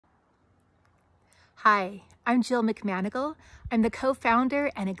Hi, I'm Jill McManigal. I'm the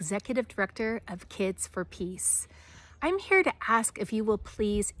co-founder and executive director of Kids for Peace. I'm here to ask if you will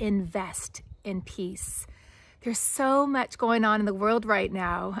please invest in peace. There's so much going on in the world right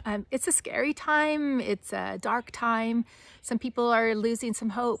now. It's a scary time. It's a dark time. Some people are losing some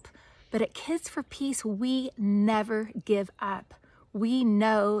hope. But at Kids for Peace, we never give up. We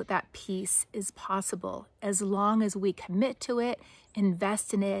know that peace is possible as long as we commit to it,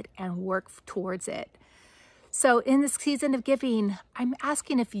 invest in it, and work towards it. So in this season of giving, I'm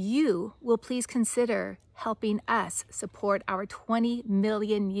asking if you will please consider helping us support our 20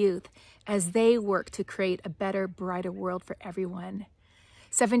 million youth as they work to create a better, brighter world for everyone.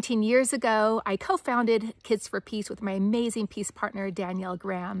 17 years ago, I co-founded Kids for Peace with my amazing peace partner, Danielle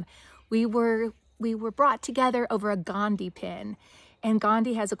Graham. We were brought together over a Gandhi pin, and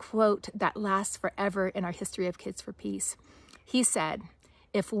Gandhi has a quote that lasts forever in our history of Kids for Peace. He said,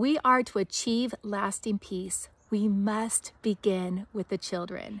 "If we are to achieve lasting peace, we must begin with the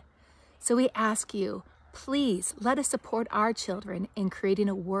children." So we ask you, please let us support our children in creating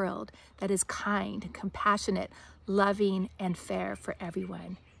a world that is kind, compassionate, loving, and fair for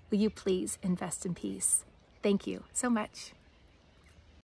everyone. Will you please invest in peace? Thank you so much.